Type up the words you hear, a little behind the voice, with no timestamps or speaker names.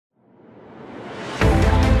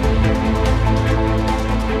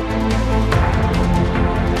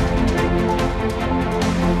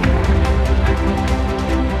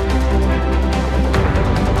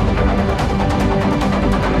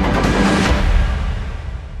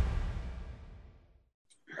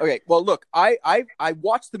Okay, well, look, I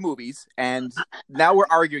watched the movies, and now we're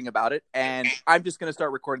arguing about it, and I'm just going to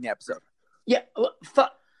start recording the episode. Yeah, well,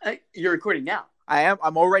 you're recording now.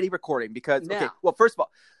 I'm already recording because, Now. okay, well, first of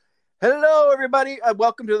all, hello, everybody.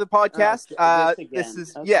 Welcome to the podcast. This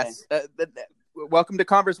is, okay. yes, welcome to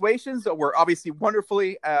Conversations. We're obviously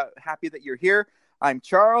wonderfully happy that you're here. I'm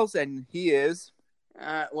Charles, and he is...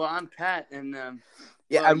 Well, I'm Pat, and...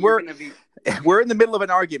 yeah, and we're in the middle of an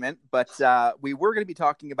argument, but we were going to be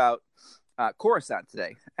talking about Coruscant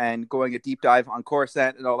today and going a deep dive on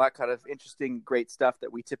Coruscant and all that kind of interesting, great stuff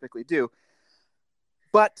that we typically do.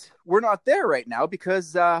 But we're not there right now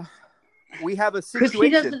because we have a situation.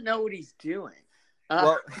 Because he doesn't know what he's doing.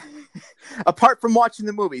 Well, apart from watching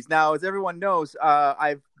the movies. Now, as everyone knows,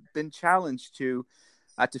 I've been challenged to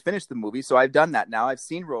finish the movie, so I've done that now. I've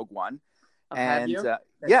seen Rogue One. Have you?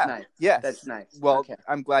 Nice. Yes. That's nice. Well, okay.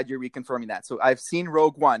 I'm glad you're reconfirming that. So I've seen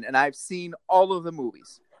Rogue One, and I've seen all of the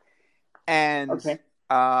movies. And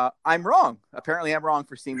I'm wrong. Apparently, I'm wrong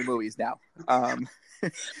for seeing the movies now. Well,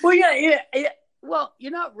 yeah. Well,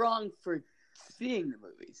 you're not wrong for seeing the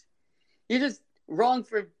movies. You're just wrong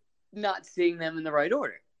for not seeing them in the right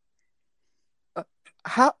order.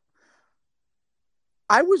 How?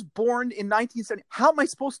 I was born in 1970. How am I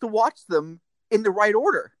supposed to watch them in the right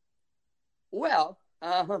order? Well,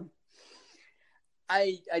 I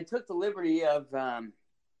took the liberty of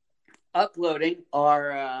uploading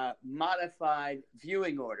our modified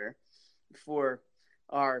viewing order for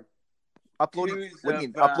our uploading. twos What do you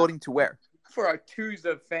mean? Uploading to where? For our twos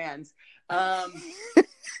of fans. Where?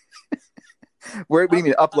 What do you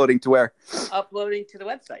mean uploading to where? Uploading to the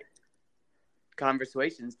website,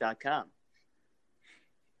 conversations.com.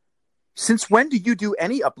 Since when do you do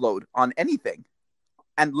any upload on anything?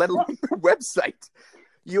 And let alone your website.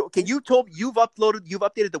 You've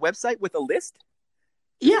updated the website with a list?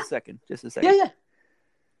 Yeah. Just a second.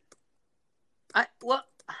 Yeah.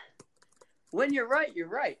 When you're right, you're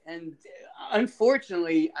right. And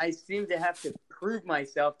unfortunately, I seem to have to prove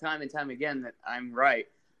myself time and time again that I'm right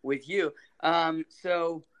with you.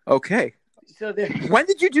 Okay. So there. When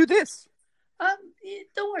did you do this?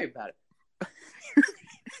 Don't worry about it.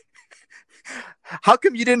 How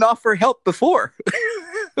come you didn't offer help before?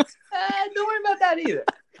 Don't worry about that either.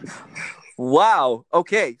 Wow.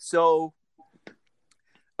 Okay. So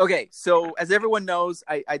as everyone knows,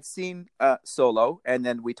 I'd seen Solo, and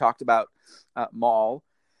then we talked about Maul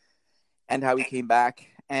and how he came back,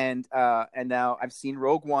 and now I've seen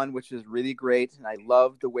Rogue One, which is really great, and I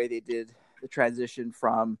love the way they did the transition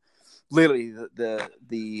from literally the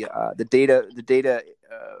data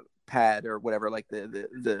pad or whatever, like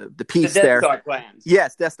the piece the there. Death Star plans.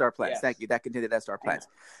 Yes, Death Star plans. Yes. Thank you. That contained the Death Star plans,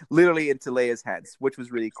 literally into Leia's hands, which was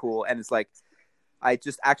really cool. And it's like I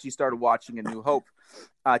just actually started watching A New Hope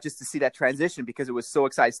just to see that transition because it was so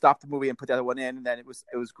exciting. Stopped the movie and put the other one in, and then it was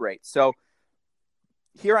great. So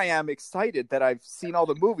here I am, excited that I've seen all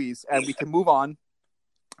the movies and we can move on,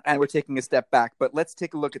 and we're taking a step back. But let's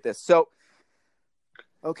take a look at this. So,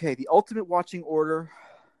 okay, the ultimate watching order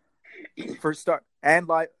for start and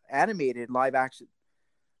animated live action.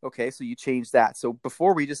 Okay, so you changed that. So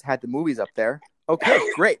before we just had the movies up there. Okay,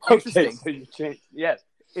 great. Interesting. Okay, so you changed. Yes.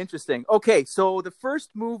 Interesting. Okay, so the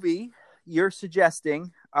first movie you're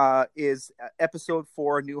suggesting is Episode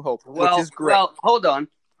 4, A New Hope, which is great. Well, hold on.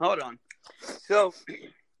 So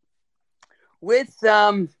with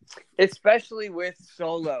especially with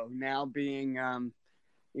Solo now being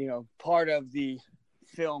part of the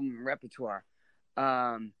film repertoire,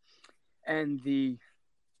 and the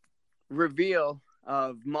reveal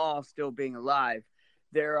of Maul still being alive,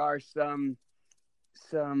 there are some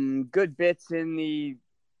good bits in the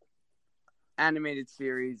animated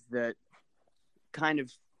series that kind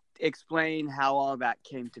of explain how all that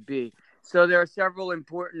came to be. So there are several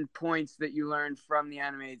important points that you learn from the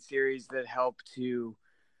animated series that help to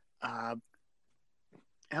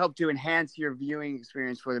enhance your viewing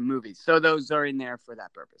experience for the movies. So those are in there for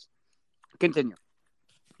that purpose. Continue.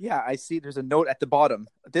 Yeah, I see there's a note at the bottom.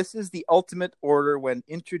 This is the ultimate order when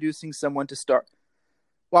introducing someone to Star...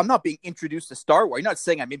 Well, I'm not being introduced to Star Wars. You're not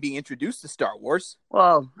saying I'm being introduced to Star Wars.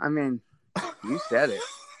 Well, I mean, you said it.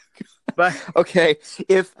 But okay,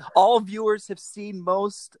 if all viewers have seen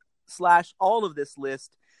most/all of this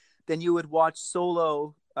list, then you would watch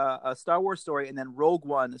Solo, a Star Wars story, and then Rogue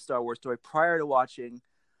One, a Star Wars story, prior to watching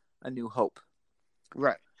A New Hope.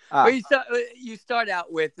 Right. Well, you start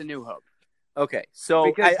out with A New Hope. Okay, so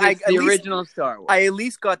because it's the original Star Wars. I at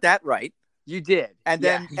least got that right. You did, and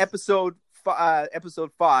then episode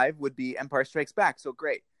 5 would be Empire Strikes Back. So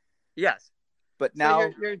great. Yes, but now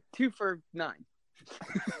so you're 2 for 9.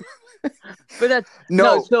 But that's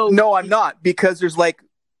no, I'm not, because there's like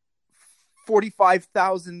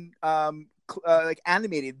 45,000 like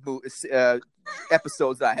animated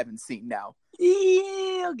episodes that I haven't seen now.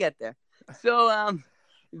 Yeah, I'll get there. So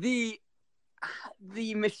the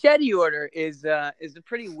Machete Order is a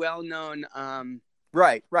pretty well known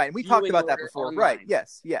Right. And we talked about that before. Online. Right.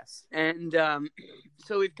 Yes. And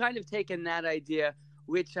so we've kind of taken that idea,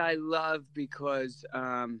 which I love, because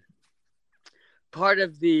part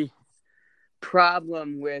of the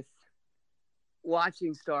problem with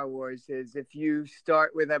watching Star Wars is if you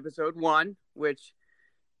start with episode 1, which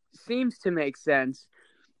seems to make sense,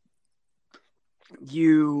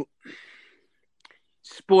 you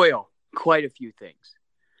spoil quite a few things.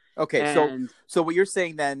 Okay, so what you're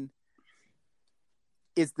saying then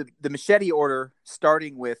is the Machete Order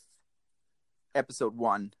starting with episode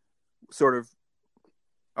 1, sort of.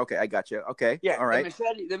 Okay, I got you. Okay, yeah, all right.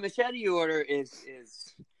 The Machete Order is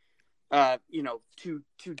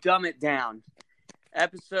to dumb it down,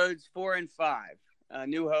 episodes 4 and 5,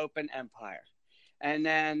 New Hope and Empire, and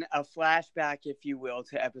then a flashback, if you will,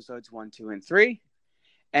 to episodes 1, 2, and 3,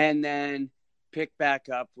 and then pick back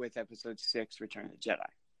up with episode 6, Return of the Jedi.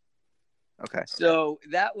 Okay. So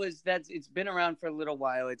that's it's been around for a little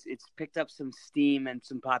while. It's picked up some steam and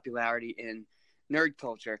some popularity in nerd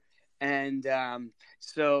culture. And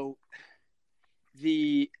so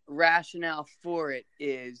the rationale for it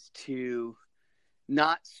is to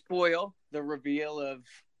not spoil the reveal of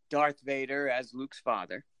Darth Vader as Luke's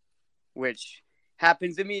father, which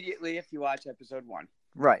happens immediately if you watch episode 1.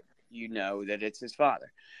 Right. You know that it's his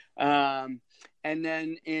father. And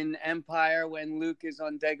then in Empire, when Luke is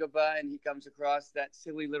on Dagobah and he comes across that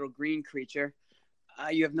silly little green creature,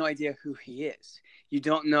 you have no idea who he is. You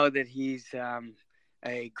don't know that he's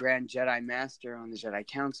a Grand Jedi Master on the Jedi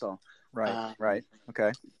Council. Right. Right.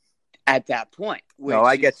 Okay. At that point. No,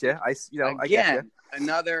 I get you. I get you.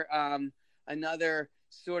 Another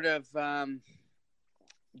sort of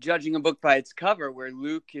judging a book by its cover, where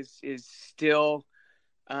Luke is still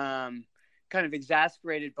kind of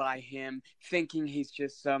exasperated by him, thinking he's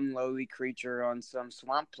just some lowly creature on some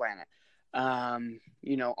swamp planet,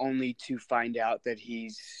 only to find out that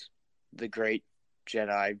he's the great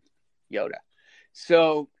Jedi Yoda.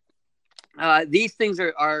 So these things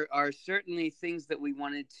are certainly things that we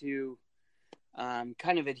wanted to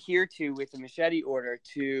kind of adhere to with the Machete Order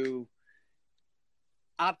to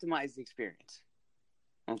optimize the experience.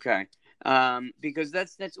 Okay. Because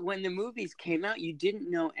that's when the movies came out, you didn't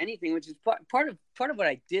know anything, which is part of what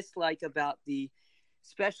I dislike about the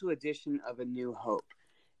special edition of A New Hope.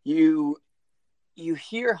 You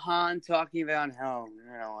hear Han talking about how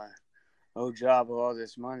Jabba, all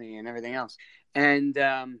this money and everything else, and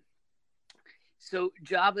so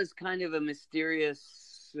Jabba's kind of a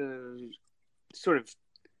mysterious sort of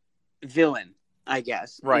villain, I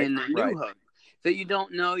guess, right, in A New Hope. That you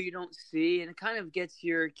don't know, you don't see, and it kind of gets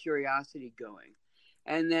your curiosity going.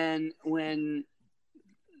 And then when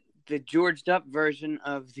the Georged up version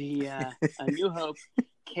of the A New Hope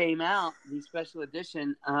came out, the special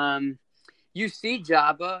edition, you see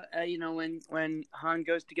Jabba, when Han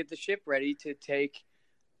goes to get the ship ready to take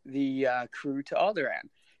the crew to Alderaan.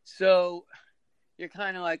 So you're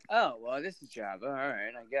kind of like, oh, well, this is Jabba. All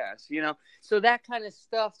right, I guess. So that kind of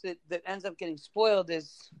stuff that ends up getting spoiled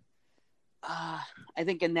is... I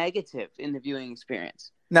think a negative in the viewing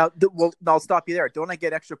experience. Now, I'll stop you there. Don't I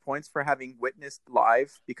get extra points for having witnessed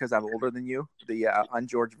live, because I'm older than you, the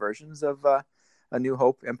ungeorged versions of A New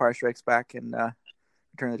Hope, Empire Strikes Back, and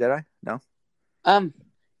Return of the Jedi? No?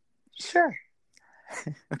 Sure.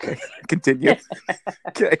 Okay, continue.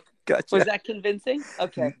 Okay, gotcha. Was that convincing?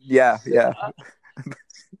 Okay. Yeah.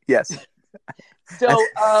 Yes. So,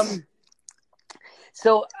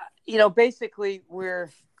 basically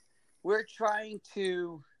we're trying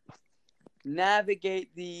to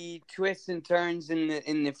navigate the twists and turns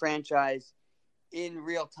in the franchise in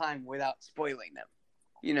real time without spoiling them,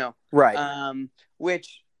 Right.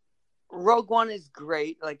 Which Rogue One is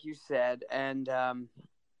great, like you said, and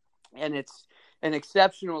it's an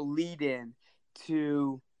exceptional lead-in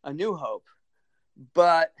to A New Hope.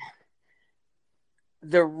 But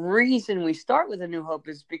the reason we start with A New Hope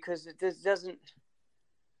is because this doesn't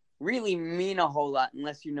really mean a whole lot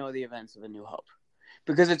unless you know the events of A New Hope,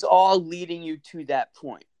 because it's all leading you to that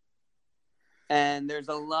point. And there's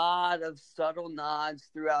a lot of subtle nods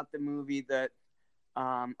throughout the movie that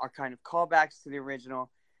are kind of callbacks to the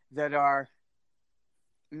original that are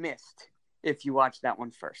missed if you watch that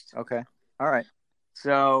one first. Okay. All right.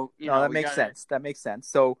 So, that makes sense. That makes sense.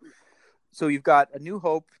 So you've got A New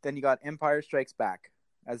Hope, then you got Empire Strikes Back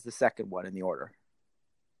as the second one in the order.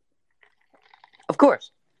 Of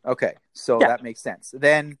course. Okay, so that makes sense.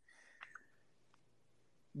 Then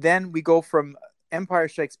then we go from Empire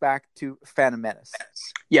Strikes Back to Phantom Menace.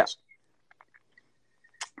 Yes.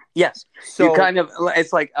 Yes. So you kind of,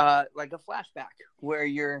 it's like a flashback where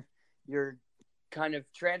you're kind of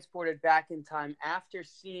transported back in time after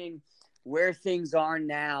seeing where things are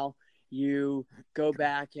now. You go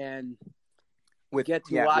back and get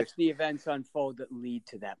to watch the events unfold that lead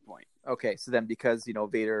to that point. Okay, so then because,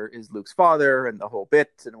 Vader is Luke's father and the whole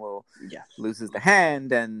bit, and loses the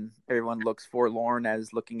hand, and everyone looks forlorn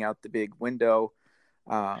as looking out the big window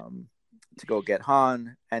to go get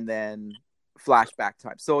Han, and then flashback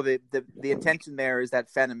time. So the intention there is that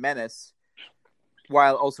Phantom Menace,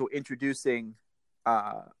 while also introducing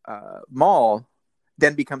Maul,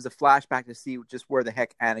 then becomes a flashback to see just where the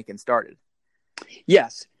heck Anakin started.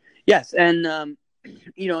 Yes, and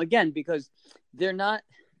again, because they're not,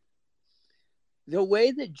 the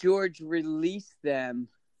way that George released them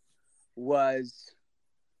was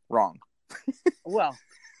wrong. Well,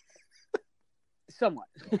 somewhat.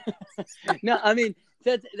 No, I mean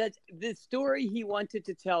that's the story he wanted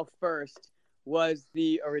to tell first was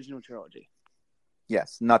the original trilogy.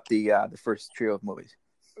 Yes, not the first trio of movies.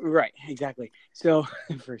 Right, exactly. So,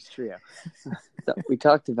 first trio. So we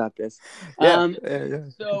talked about this. Yeah.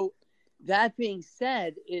 So, that being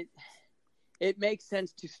said, it makes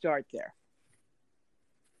sense to start there,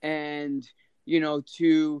 and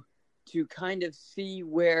to kind of see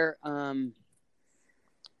where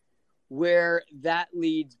that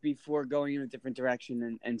leads before going in a different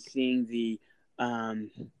direction and seeing the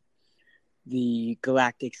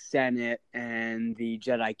Galactic Senate and the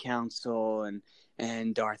Jedi Council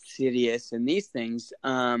and Darth Sidious and these things.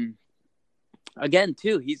 Again,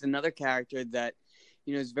 too, he's another character that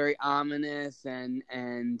is very ominous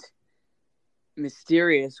and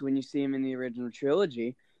mysterious when you see him in the original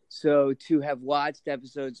trilogy. So to have watched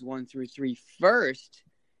episodes 1 through 3 first,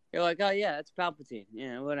 you're like, oh yeah, that's Palpatine.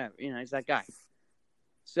 Yeah, whatever. He's that guy.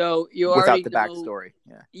 So you without already the backstory.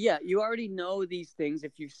 Yeah, you already know these things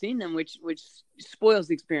if you've seen them, which spoils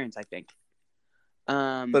the experience, I think.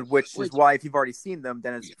 But which is why, if you've already seen them,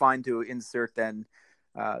 then it's fine to insert then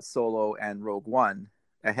Solo and Rogue One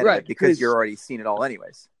ahead of it, because you're already seen it all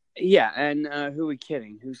anyways. Yeah, and who are we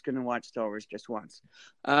kidding? Who's going to watch Star Wars just once?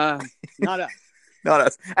 Not us. Not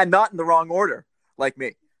us. And not in the wrong order, like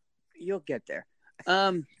me. You'll get there.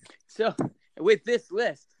 So with this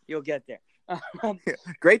list, you'll get there.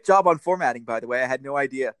 Great job on formatting, by the way. I had no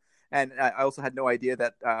idea. And I also had no idea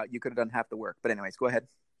that you could have done half the work. But anyways, go ahead.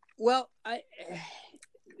 Well,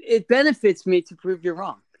 it benefits me to prove you're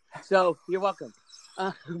wrong. So you're welcome.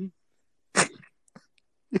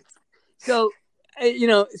 So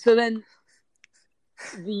then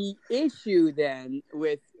the issue then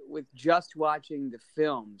with just watching the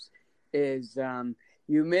films is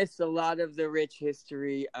you miss a lot of the rich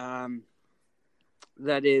history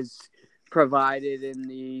that is provided in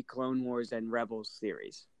the Clone Wars and Rebels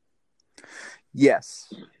series.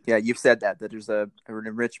 Yes. Yeah, you've said that there's an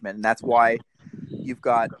enrichment, and that's why you've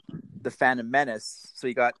got the Phantom Menace. So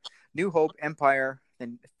you got New Hope, Empire,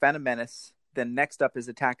 then Phantom Menace. Then next up is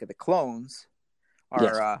Attack of the Clones,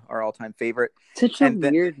 our all-time favorite. Such a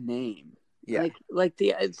weird name. Yeah.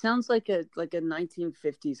 It sounds like a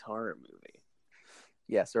 1950s horror movie.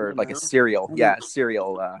 Yes, or like a serial. Yeah,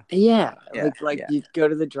 serial. You go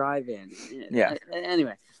to the drive-in. Yeah.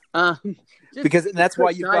 Anyway, because that's why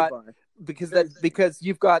you've got because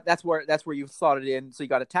you've got that's where you've slotted in. So you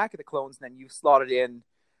got Attack of the Clones, and then you've slotted in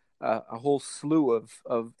a whole slew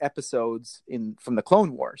of episodes from the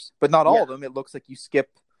Clone Wars, but not all of them. It looks like you skip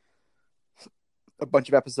a bunch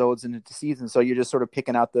of episodes into seasons, so you're just sort of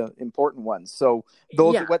picking out the important ones. So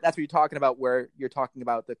that's what you're talking about, where you're talking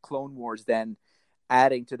about the Clone Wars then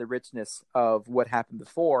adding to the richness of what happened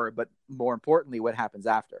before, but more importantly, what happens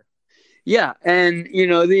after. Yeah, and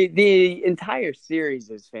the entire series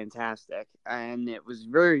is fantastic, and it was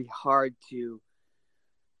very hard to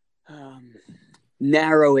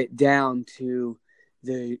narrow it down to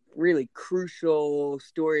the really crucial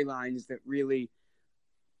storylines that really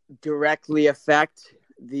directly affect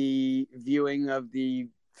the viewing of the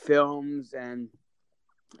films and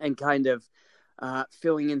kind of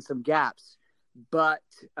filling in some gaps. But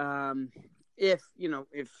if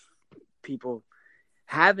people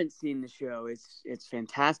haven't seen the show, it's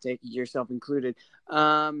fantastic, yourself included.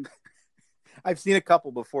 I've seen a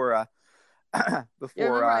couple before. I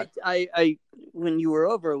when you were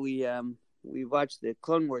over, we watched the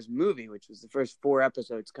Clone Wars movie, which was the first 4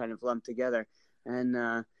 episodes kind of lumped together, and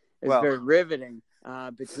it was very riveting.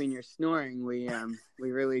 Between your snoring, we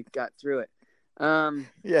really got through it.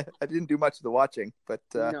 Yeah, I didn't do much of the watching, but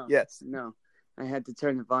yes. No, I had to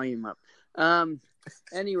turn the volume up.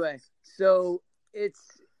 Anyway, so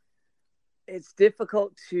it's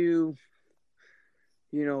difficult to,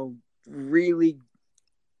 really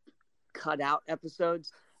cut out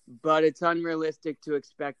episodes, but it's unrealistic to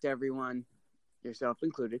expect everyone, yourself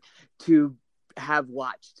included, to have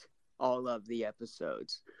watched all of the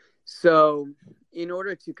episodes. So in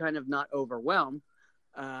order to kind of not overwhelm,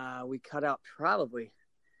 we cut out probably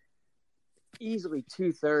easily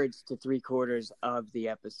 2/3 to 3/4 of the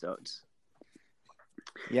episodes.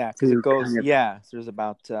 Yeah, because it goes. So there's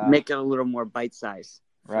about make it a little more bite size,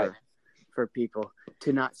 right, for people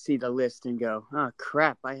to not see the list and go, "Oh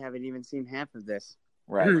crap, I haven't even seen half of this."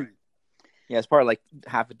 Right. Yeah, it's probably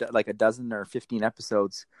like a dozen or 15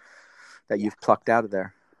 episodes that you've plucked out of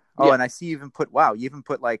there. Oh, yeah. And I see you even put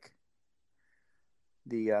like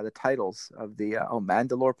the titles of the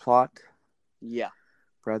Mandalore plot. Yeah.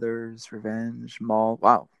 Brothers, Revenge, Maul.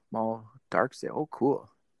 Wow, Maul, Darksail. Oh, cool.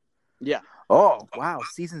 Yeah. Oh, wow.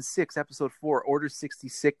 Season 6, episode 4, Order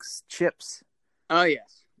 66 Chips. Oh,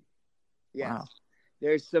 yes. Yes. Wow.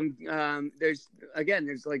 There's some, there's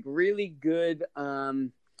like really good,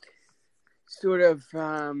 sort of,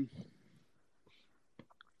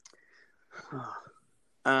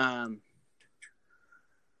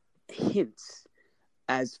 hints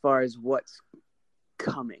as far as what's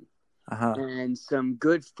coming. And some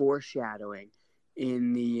good foreshadowing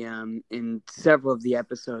in the in several of the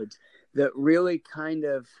episodes that really kind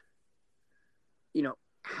of,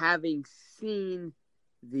 having seen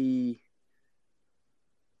the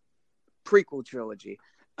prequel trilogy,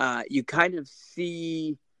 you kind of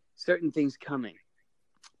see certain things coming.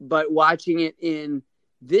 But watching it in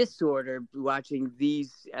this order, watching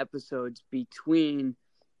these episodes between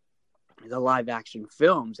the live action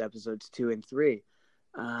films, episodes 2 and 3,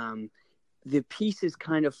 the pieces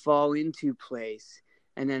kind of fall into place.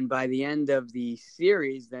 And then by the end of the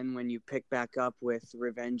series, then when you pick back up with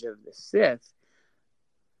Revenge of the Sith,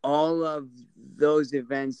 all of those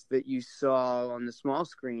events that you saw on the small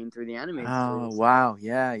screen through the animated series. Oh, wow.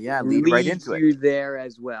 Yeah. Lead right into you there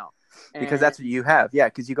as well. Because that's what you have. Yeah,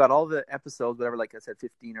 because you got all the episodes, whatever, like I said,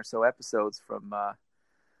 15 or so episodes from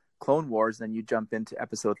Clone Wars, then you jump into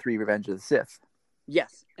episode 3, Revenge of the Sith.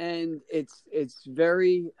 Yes, and it's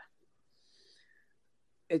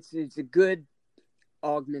a good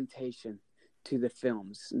augmentation to the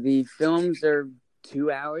films. The films are 2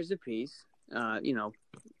 hours apiece,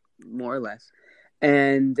 more or less,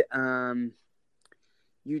 and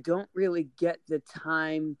you don't really get the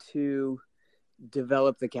time to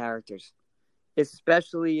develop the characters,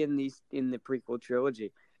 especially in the prequel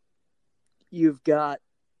trilogy. You've got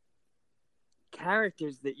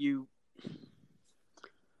characters that you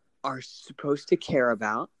are supposed to care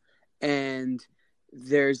about, and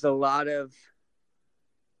there's a lot of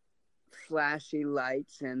flashy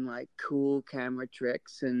lights and like cool camera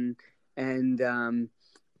tricks and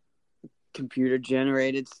computer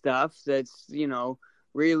generated stuff that's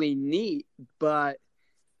really neat, but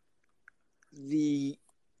the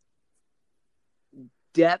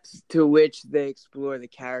depth to which they explore the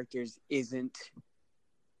characters isn't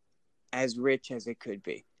as rich as it could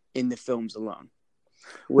be in the films alone.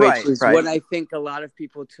 Which is what I think a lot of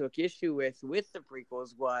people took issue with the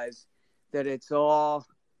prequels, was that it's all,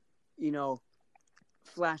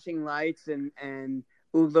 flashing lights and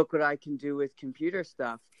ooh, look what I can do with computer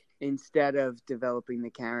stuff, instead of developing the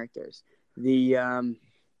characters.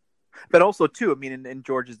 But also, too, I mean, in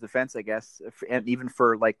George's defense, I guess, and even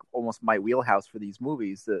for like almost my wheelhouse for these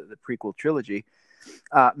movies, the prequel trilogy,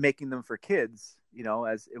 making them for kids,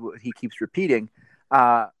 as he keeps repeating,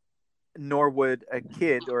 nor would a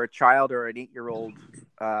kid or a child or an 8-year-old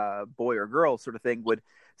boy or girl sort of thing would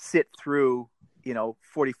sit through,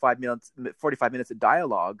 45 minutes of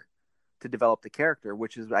dialogue to develop the character,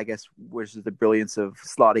 which is the brilliance of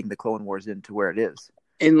slotting the Clone Wars into where it is.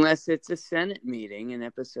 Unless it's a Senate meeting in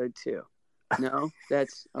episode 2. No,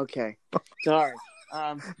 that's okay. Sorry.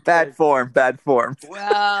 Bad form.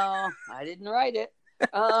 Well, I didn't write it.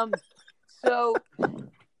 So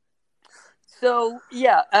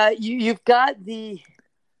yeah, you've got the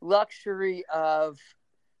luxury of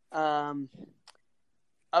time,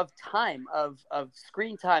 of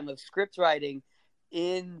screen time, of script writing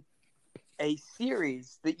in a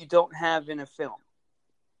series that you don't have in a film.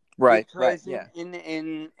 Right. Because yeah.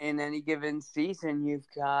 In any given season, you've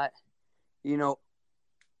got,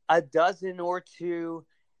 a dozen or 2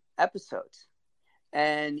 episodes,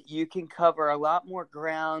 and you can cover a lot more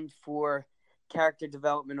ground for character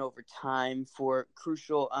development over time, for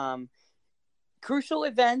crucial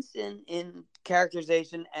events in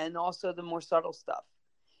characterization, and also the more subtle stuff.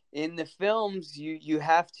 In the films, you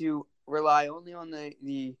have to rely only on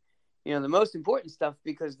the the most important stuff,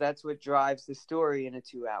 because that's what drives the story in a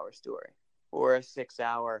 2-hour story or a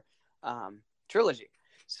 6-hour trilogy.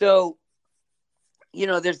 So,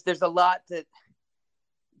 there's a lot that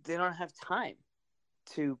they don't have time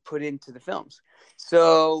to put into the films.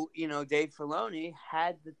 So, Dave Filoni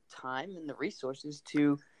had the time and the resources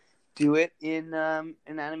to do it in an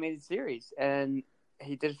animated series, and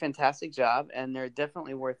he did a fantastic job, and they're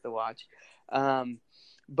definitely worth the watch.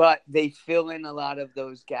 But they fill in a lot of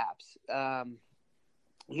those gaps.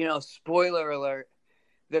 Spoiler alert,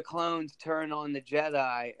 the clones turn on the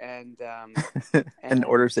Jedi and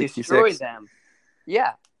Order 66. Destroy them.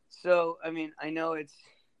 Yeah. So, I mean, I know it's,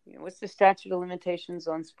 what's the statute of limitations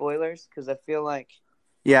on spoilers? Because I feel like,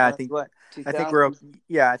 I think we're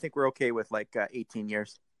okay with like 18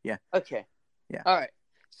 years. Yeah. Okay. Yeah. All right.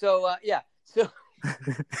 So,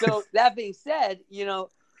 so that being said, you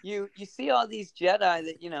see all these Jedi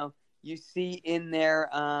that, you see in their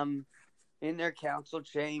council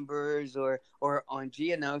chambers or on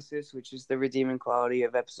Geonosis, which is the redeeming quality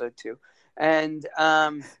of episode 2. And,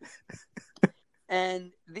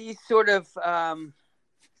 and these sort of,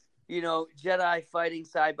 Jedi fighting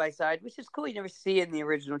side by side, which is cool. You never see in the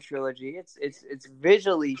original trilogy. It's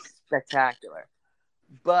visually spectacular,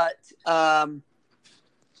 but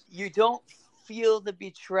you don't feel the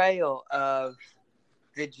betrayal of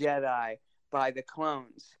the Jedi by the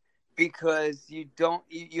clones, because you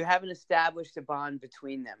haven't established a bond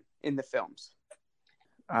between them in the films.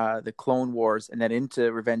 The Clone Wars, and then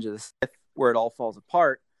into Revenge of the Sith, where it all falls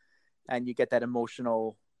apart, and you get that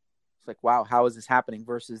emotional. It's like, wow, how is this happening?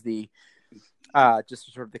 Versus the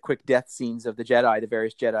just sort of the quick death scenes of the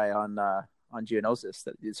various Jedi on Geonosis,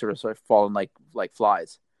 that sort of fallen like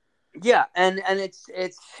flies. Yeah, and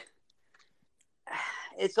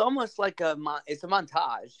it's almost like it's a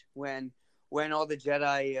montage when all the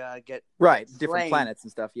Jedi get different planets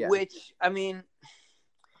and stuff. Yeah, which, I mean,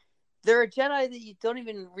 there are Jedi that you don't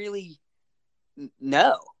even really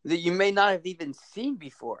know, that you may not have even seen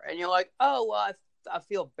before, and you're like, oh well, I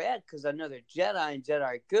feel bad because I know they're Jedi and Jedi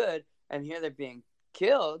are good, and here they're being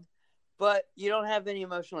killed, but you don't have any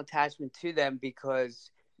emotional attachment to them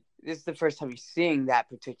because this is the first time you're seeing that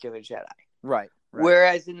particular Jedi. Right.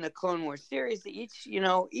 Whereas in the Clone Wars series, each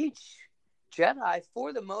Jedi,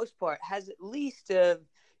 for the most part, has at least a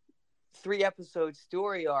 3-episode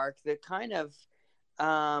story arc that kind of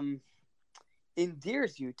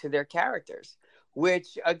endears you to their characters,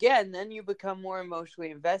 which, again, then you become more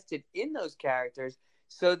emotionally invested in those characters.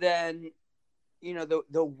 So then,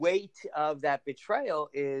 the weight of that betrayal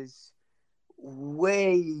is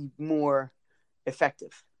way more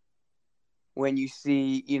effective when you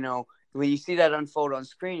see, that unfold on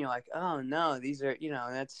screen. You're like, oh no, these are,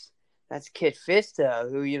 that's Kit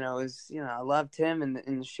Fisto, who, is, I loved him in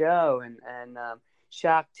the show, and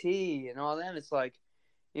Shaak Ti and all them. It's like,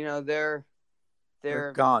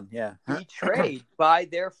 they're gone, yeah, betrayed by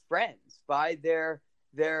their friends, by their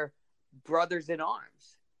brothers in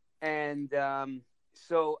arms, and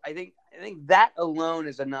so I think that alone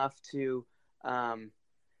is enough to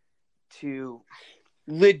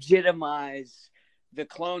legitimize the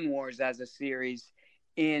Clone Wars as a series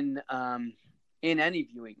in any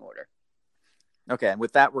viewing order. Okay, and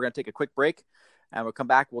with that, we're going to take a quick break, and we'll come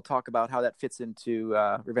back. We'll talk about how that fits into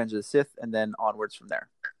Revenge of the Sith, and then onwards from there.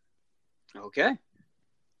 Okay.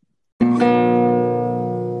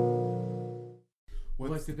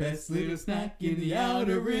 What's the best little snack in the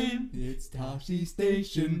Outer Rim? It's Tosche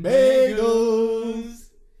Station Bagels.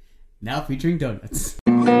 Now featuring donuts.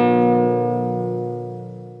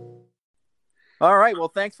 All right. Well,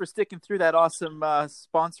 thanks for sticking through that awesome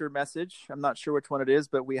sponsor message. I'm not sure which one it is,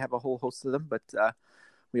 but we have a whole host of them. But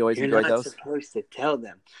we always enjoy those. You're not supposed to tell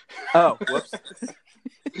them. Oh, whoops.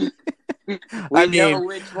 We know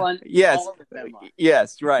which one. Yes. All of them are.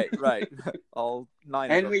 Yes. Right. All 9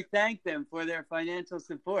 of and them. we thank them for their financial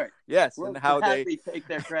support. Yes, we'll and how they take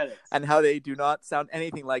their credits, and how they do not sound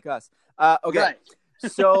anything like us. Okay. Right.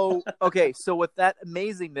 So with that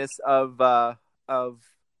amazingness of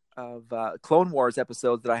Clone Wars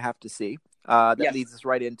episodes that I have to see, that leads us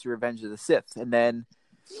right into Revenge of the Sith, and then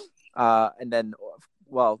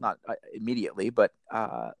well, not immediately, but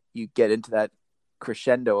you get into that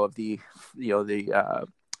crescendo of the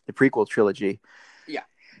prequel trilogy. Yeah.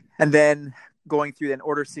 And then going through then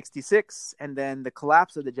Order 66, and then the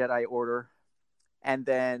collapse of the Jedi Order, and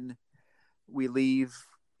then we leave,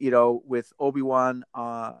 with Obi-Wan,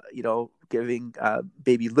 giving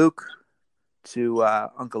baby Luke to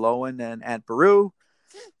Uncle Owen and Aunt Beru,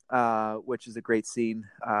 which is a great scene.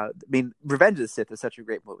 Revenge of the Sith is such a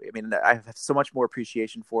great movie. I have so much more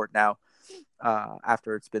appreciation for it now,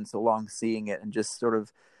 after it's been so long seeing it, and just sort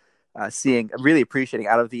of really appreciating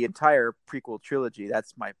out of the entire prequel trilogy.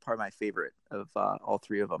 That's my favorite of all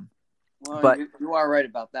three of them. Well, But you are right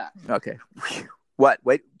about that. okay, what?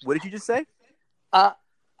 Wait, what did you just say?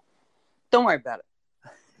 Don't worry about it.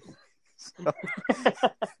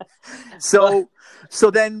 So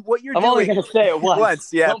then what you're I'm doing? only going to say it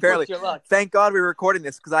once. Yeah, Don't apparently. push your luck. Thank God we're recording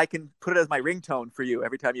this because I can put it as my ringtone for you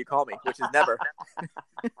every time you call me, which is never.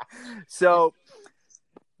 So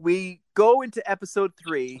we go into episode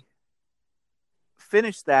 3,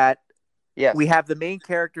 finish that. Yes. We have the main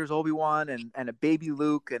characters, Obi-Wan and a baby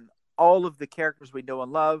Luke and all of the characters we know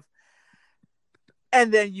and love.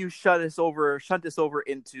 And then you shunt us over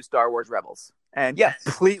into Star Wars Rebels and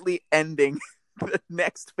completely ending the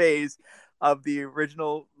next phase of the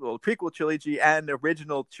prequel trilogy and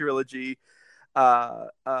original trilogy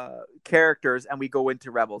characters, and we go into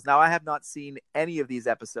Rebels. Now, I have not seen any of these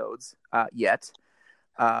episodes yet.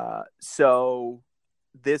 So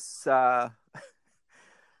this...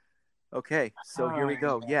 okay, so here we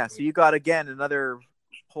go. Yeah, so you got, again, another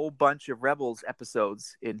whole bunch of Rebels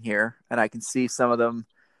episodes in here, and I can see some of them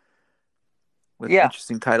with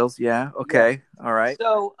interesting titles. Yeah, okay, all right.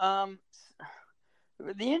 So,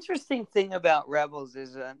 the interesting thing about Rebels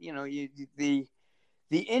is, the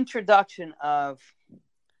introduction of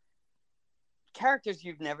characters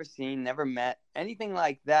you've never seen, never met, anything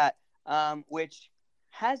like that, which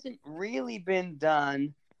hasn't really been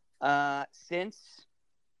done since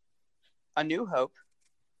A New Hope,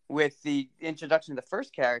 with the introduction of the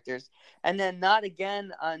first characters, and then not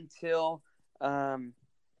again until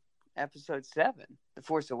episode 7, The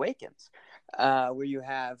Force Awakens, where you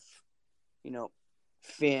have,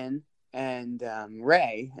 Finn and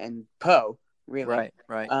Rey and Poe, really.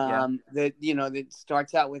 Right. That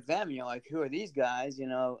starts out with them. You're like, who are these guys?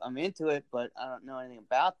 I'm into it, but I don't know anything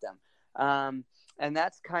about them. And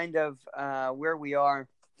that's kind of where we are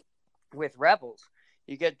with Rebels.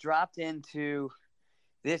 You get dropped into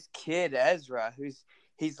this kid Ezra,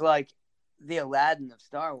 he's like the Aladdin of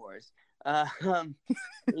Star Wars.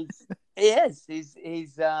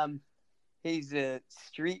 He's a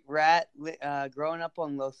street rat growing up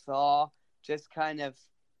on Lothal, just kind of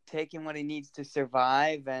taking what he needs to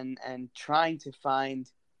survive and trying to find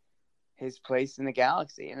his place in the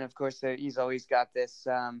galaxy. And of course, he's always got this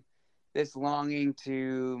longing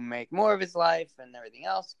to make more of his life and everything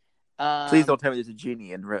else. Please don't tell me there's a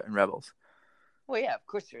genie in Rebels. Well, yeah, of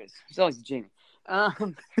course there is. There's always a genie.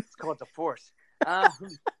 It's called the Force.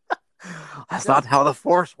 That's not how the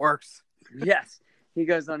Force works. Yes, he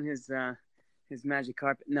goes on his magic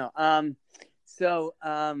carpet. No, so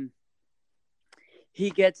he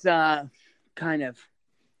gets kind of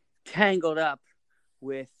tangled up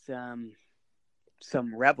with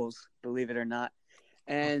some rebels, believe it or not,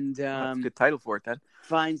 and that's a good title for it then.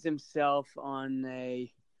 Finds himself on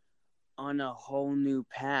a whole new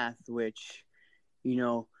path, which,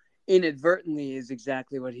 inadvertently is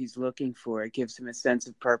exactly what he's looking for. It gives him a sense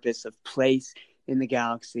of purpose, of place in the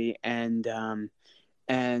galaxy, and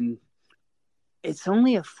it's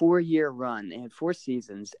only a 4-year run. They had 4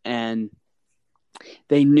 seasons, and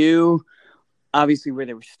they knew obviously where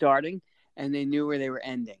they were starting, and they knew where they were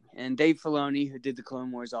ending. And Dave Filoni, who did the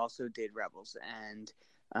Clone Wars, also did Rebels, and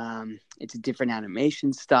it's a different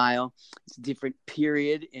animation style. It's a different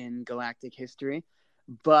period in galactic history,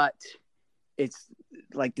 but it's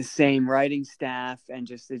like the same writing staff, and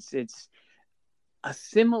just it's a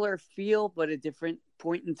similar feel, but a different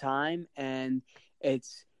point in time. And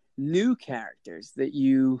it's new characters that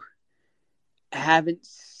you haven't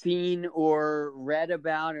seen or read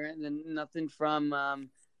about, or nothing from,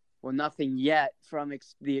 nothing yet from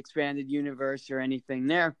the expanded universe or anything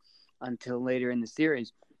there until later in the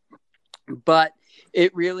series. But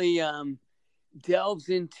it really delves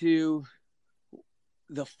into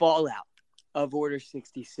the fallout of Order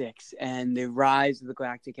 66 and the rise of the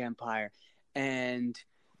Galactic Empire, and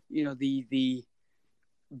the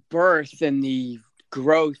birth and the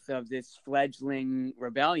growth of this fledgling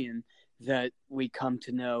rebellion that we come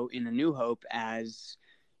to know in A New Hope as,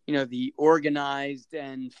 the organized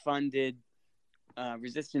and funded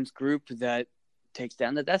resistance group that takes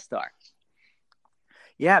down the Death Star.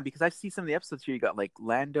 Yeah, because I see some of the episodes here. You got like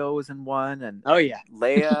Lando is in one, and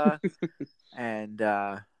Leia, and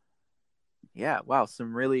wow,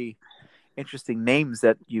 some really interesting names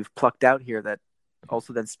that you've plucked out here that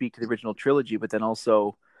also then speak to the original trilogy, but then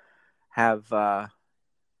also have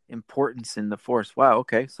importance in the Force. Wow,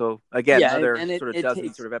 okay, so again, another sort of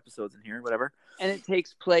dozen sort of episodes in here, whatever. And it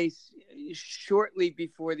takes place shortly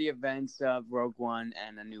before the events of Rogue One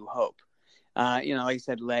and A New Hope. Like I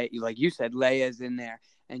said, Leia's in there,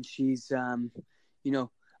 and she's,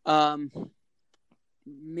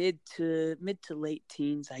 mid to late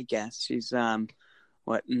teens, I guess. She's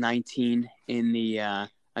 19 in the A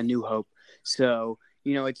New Hope. So,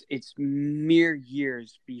 it's mere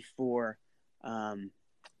years before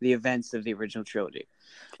the events of the original trilogy.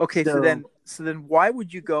 Okay, so then why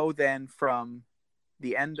would you go then from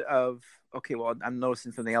the end of I'm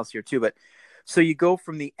noticing something else here too, but so you go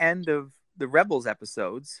from the end of the Rebels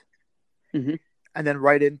episodes Mhm. and then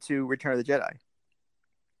right into Return of the Jedi.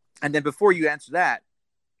 And then before you answer that,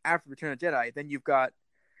 after Return of the Jedi, then you've got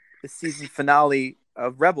the season finale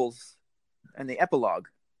of Rebels and the epilogue.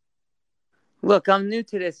 Look, I'm new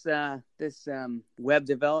to this web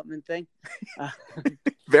development thing.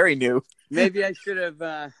 Very new. Maybe I should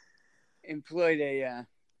have employed a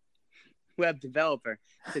web developer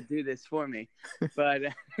to do this for me, but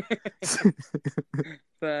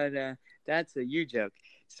that's a you joke.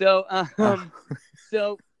 So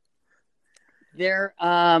so there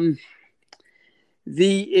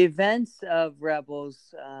the events of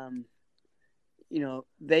Rebels,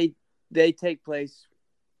 they take place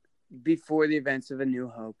before the events of A New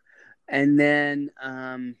Hope, and then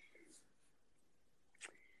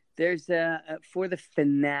there's for the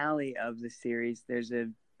finale of the series, there's a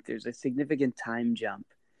significant time jump,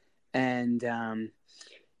 and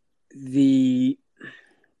the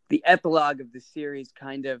epilogue of the series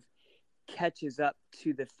kind of catches up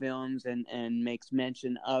to the films and makes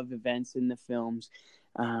mention of events in the films,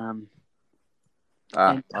 and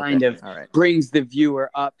kind of brings the viewer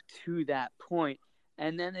up to that point,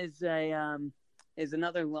 and then is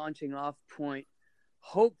another launching off point,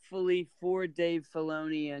 hopefully for Dave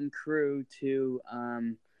Filoni and crew to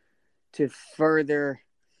further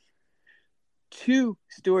two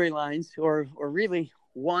storylines, or really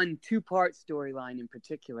one 2-part storyline in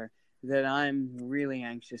particular that I'm really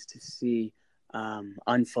anxious to see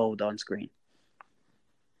unfold on screen.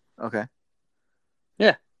 Okay.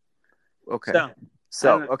 Yeah. Okay.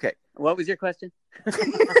 So okay. What was your question?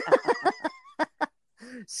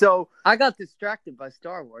 So I got distracted by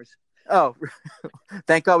Star Wars. Oh,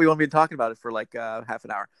 thank God we won't be talking about it for like half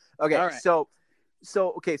an hour. Okay. All right. So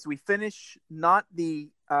we finish not the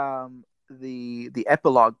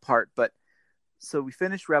epilogue part, but so we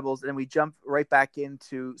finish Rebels and we jump right back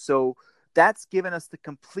into, so that's given us the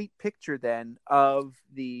complete picture then of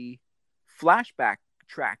the flashback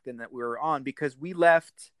track then that we were on, because we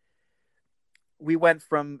went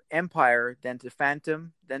from Empire, then to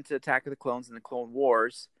Phantom, then to Attack of the Clones and the Clone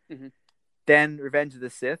Wars, mm-hmm. then Revenge of the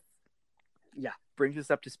Sith. Yeah. Brings us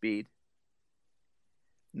up to speed.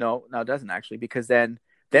 No, it doesn't actually, because then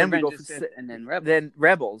we go for and then Rebels. Then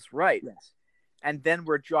Rebels, right? Yes. And then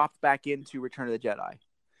we're dropped back into Return of the Jedi,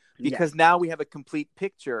 because now we have a complete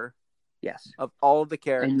picture. Yes. Of all of the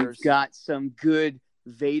characters. And you've got some good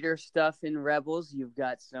Vader stuff in Rebels. You've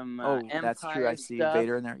got some Empire that's true. I see stuff.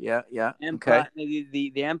 Vader in there. Yeah. Empire, okay.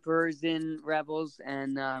 The Emperor's in Rebels,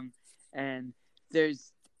 and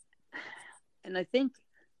there's, and I think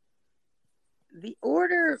the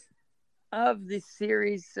order of the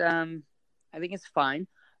series, I think it's fine.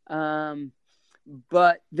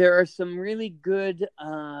 But there are some really good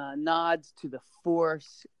nods to the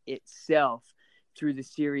Force itself through the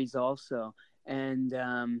series also, and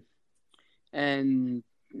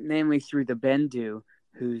namely through the Bendu,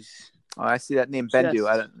 who's I see that name, Bendu.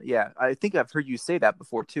 I think I've heard you say that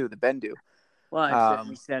before too, the Bendu. Well, I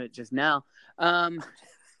certainly said it just now.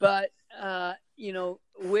 But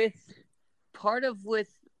with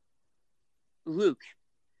Luke,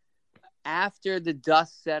 after the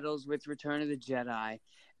dust settles with Return of the Jedi,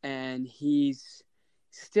 and he's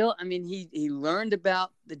still, he learned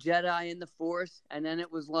about the Jedi and the Force, and then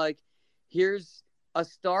it was like, here's a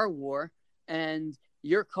Star War, and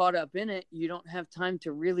you're caught up in it. You don't have time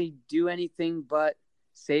to really do anything but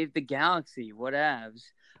save the galaxy, whatevs.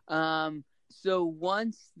 So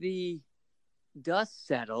once the dust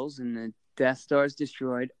settles and the Death Star is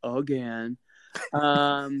destroyed again,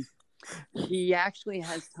 he actually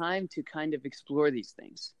has time to kind of explore these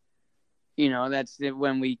things. That's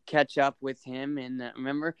when we catch up with him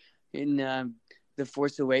remember in The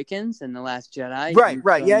Force Awakens and The Last Jedi.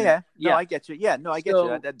 Right. Yeah. No, I get you. Yeah, no, I get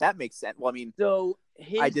you. That makes sense. Well,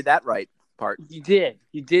 I did that right part. You did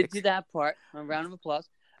do that part. A round of applause.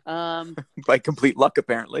 By complete luck,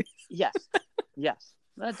 apparently. Yes.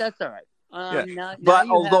 That's all right. I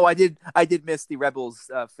did miss the Rebels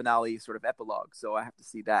finale sort of epilogue, so I have to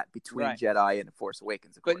see that between Jedi and The Force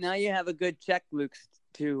Awakens. Of course. Now you have a good check, Luke,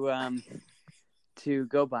 to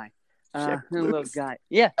go by. Little guy.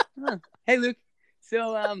 Yeah. Hey, Luke.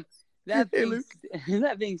 So that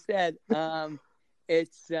being said,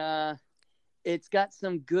 it's got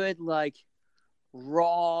some good, like,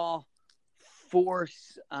 raw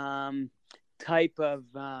Force type of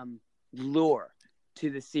lore to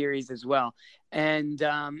the series as well. And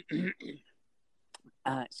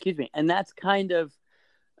excuse me, and that's kind of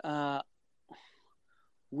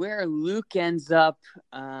where Luke ends up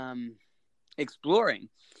exploring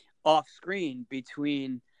off screen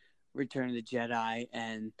between Return of the Jedi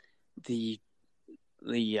and the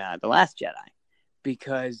Last Jedi,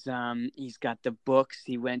 because he's got the books.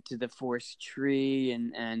 He went to the Force Tree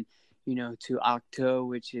and to Ahch-To,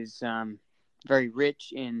 which is very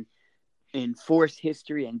rich in Force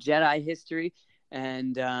history and Jedi history,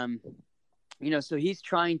 and so he's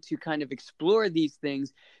trying to kind of explore these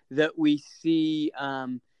things that we see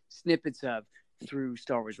snippets of through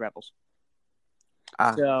Star Wars Rebels.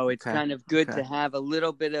 So it's kind of good to have a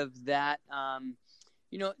little bit of that.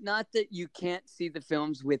 Not that you can't see the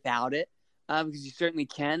films without it, because you certainly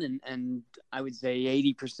can, and I would say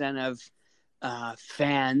 80% of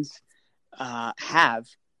fans have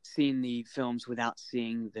seen the films without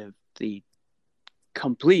seeing the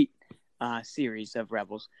complete series of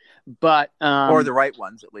Rebels, but or the right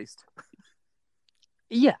ones at least.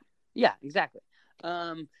 Yeah, exactly.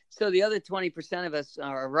 So the other 20% of us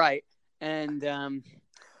are right, and it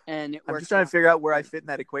works. I'm just trying to figure out where I fit in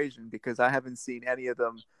that equation, because I haven't seen any of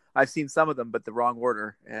them. I've seen some of them, but the wrong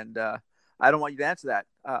order, and I don't want you to answer that.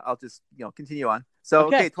 I'll just continue on. So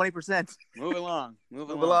okay, 20%. Move along.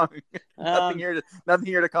 Nothing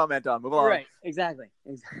here to comment on. Move along. Right, exactly.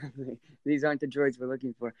 These aren't the droids we're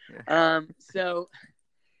looking for. Yeah. So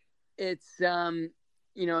it's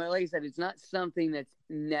like I said, it's not something that's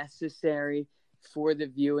necessary for the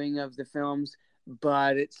viewing of the films,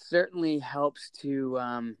 but it certainly helps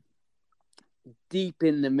to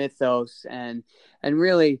deepen the mythos and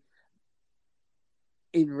really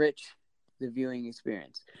enrich the viewing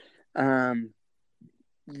experience.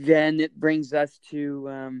 Then it brings us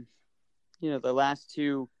to the last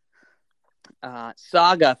two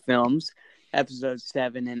saga films, episodes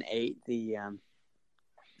 7 and 8, the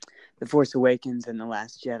Force Awakens and the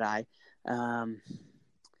Last Jedi. When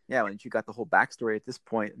you got the whole backstory at this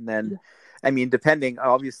point, and then, I mean, depending,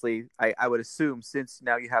 obviously, I would assume, since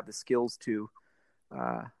now you have the skills to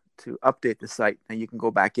update the site, and you can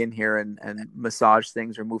go back in here and massage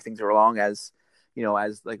things or move things along as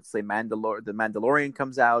like, say, the Mandalorian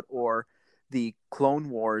comes out, or the Clone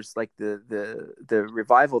Wars, like the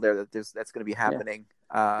revival there that's going to be happening.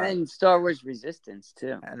 And Star Wars Resistance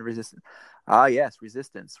too. And Resistance. Yes,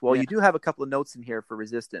 Resistance. Well, you do have a couple of notes in here for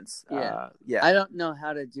Resistance. I don't know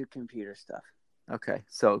how to do computer stuff. Okay,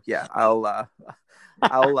 so I'll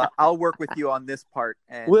work with you on this part.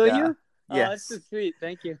 And, will you? Yes. That's so sweet.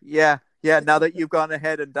 Thank you. Yeah. Now that you've gone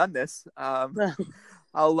ahead and done this, I'll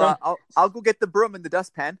go get the broom and the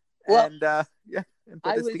dustpan. Well, and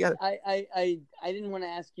put this together. I didn't want to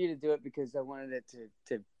ask you to do it because I wanted it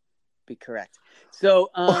to be correct. So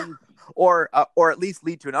or at least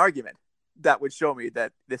lead to an argument that would show me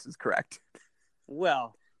that this is correct.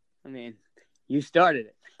 Well, I mean, you started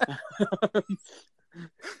it.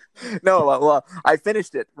 No, well, I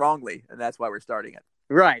finished it wrongly, and that's why we're starting it.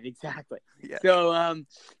 Right, exactly. Yeah. So, and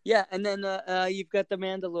then you've got The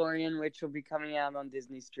Mandalorian, which will be coming out on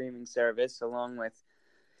Disney streaming service, along with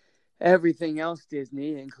everything else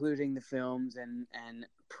Disney, including the films and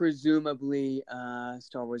presumably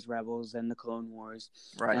Star Wars Rebels and the Clone Wars,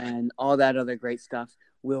 right, and all that other great stuff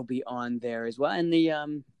will be on there as well, and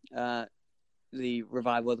the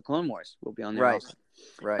revival of the Clone Wars will be on there also.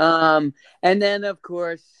 Right. And then of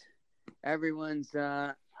course everyone's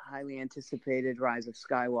highly anticipated Rise of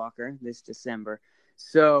Skywalker this December.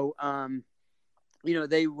 So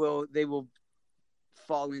they will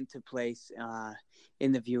fall into place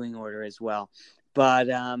in the viewing order as well. But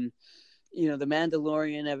The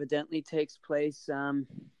Mandalorian evidently takes place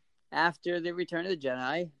after the Return of the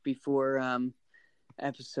Jedi, before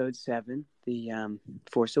Episode 7, the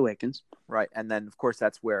Force Awakens. Right, and then of course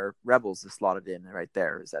that's where Rebels is slotted in. Right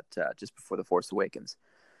there is that just before the Force Awakens.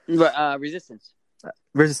 Resistance.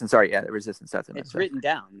 Resistance. Sorry, yeah, Resistance. That's it. It's written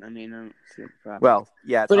down. I mean, well,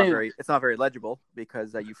 yeah, it's not very legible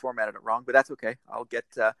because you formatted it wrong. But that's okay. I'll get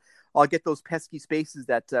those pesky spaces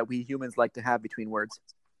that we humans like to have between words.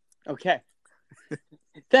 Okay.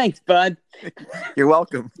 Thanks, bud. You're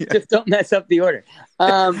welcome. Yeah. Just don't mess up the order.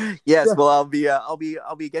 Yes. Well, I'll be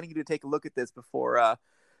getting you to take a look at this before I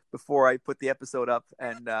put the episode up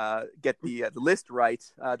and get the list right.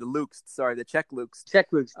 The Czech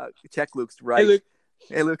Lukes right.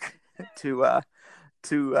 Hey Luke, to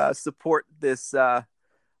support this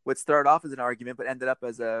what started off as an argument but ended up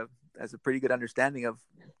as a pretty good understanding of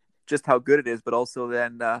just how good it is, but also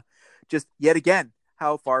then just yet again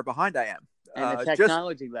how far behind I am. And a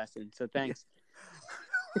technology lesson. So thanks.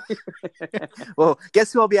 Well,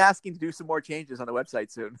 guess who I'll be asking to do some more changes on the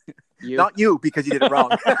website soon? You. Not you, because you did it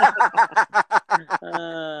wrong.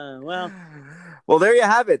 Well, Well, there you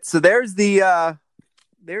have it. So there's the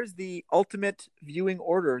ultimate viewing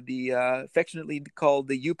order, the affectionately called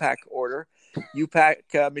the UPAC order,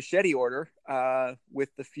 UPAC machete order, with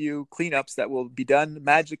the few cleanups that will be done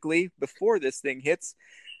magically before this thing hits.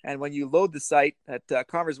 And when you load the site at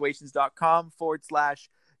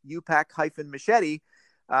conversations.com/UPAC-machete,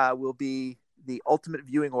 will be the ultimate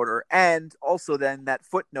viewing order. And also then that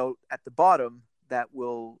footnote at the bottom that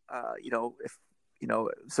will,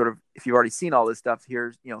 if you've already seen all this stuff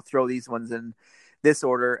here, throw these ones in this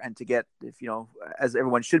order, and to get, as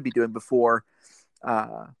everyone should be doing before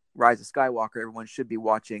Rise of Skywalker, everyone should be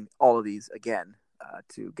watching all of these again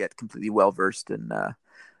to get completely well versed in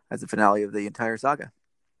as the finale of the entire saga.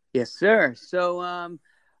 yes, sir. So,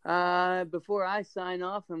 before I sign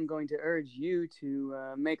off, I'm going to urge you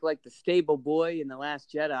to make like the stable boy in The Last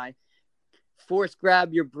Jedi. Force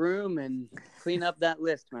grab your broom and clean up that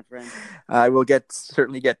list, my friend. I will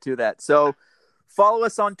certainly get to that. So follow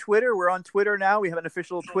us on Twitter. We're on Twitter now. We have an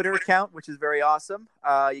official Twitter account, which is very awesome.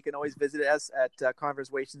 You can always visit us at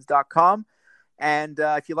conversations.com. And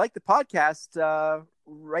if you like the podcast,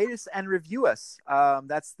 rate us and review us.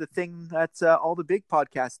 That's the thing that all the big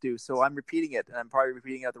podcasts do. So I'm repeating it, and I'm probably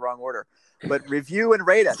repeating it at the wrong order. But review and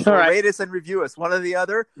rate us. All right. Rate us and review us, one or the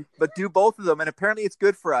other. But do both of them. And apparently it's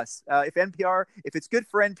good for us. If it's good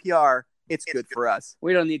for NPR, it's good for us.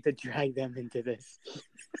 We don't need to drag them into this.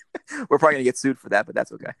 We're probably gonna get sued for that, but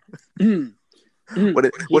that's okay. What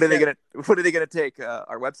are they gonna take?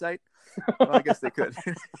 Our website? Well, I guess they could.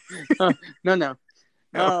 No.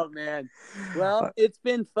 Oh man. Well, it's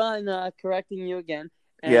been fun correcting you again.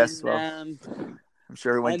 And, yes. Well, I'm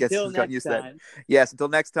sure everyone has gotten used to that. Yes. Until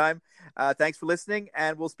next time. Thanks for listening,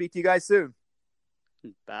 and we'll speak to you guys soon.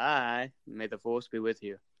 Bye. May the force be with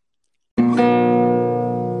you.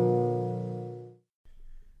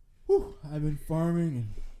 Whew, I've been farming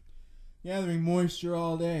and gathering moisture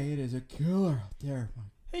all day. It is a killer out there.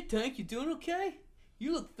 Hey, Tank, you doing okay?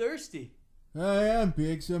 You look thirsty. I am,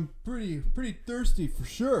 Biggs. I'm pretty thirsty for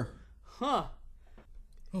sure. Huh.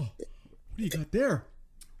 Oh, what do you got there?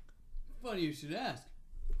 Funny you should ask.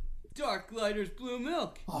 Dark Glider's blue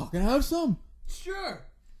milk. Oh, can I have some? Sure.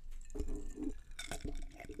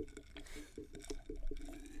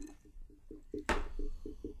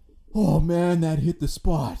 Oh man, that hit the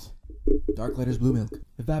spot. Dark Glider's blue milk,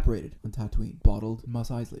 evaporated on Tatooine, bottled in Mos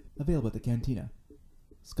Eisley, available at the cantina.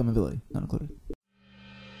 Scumability not included.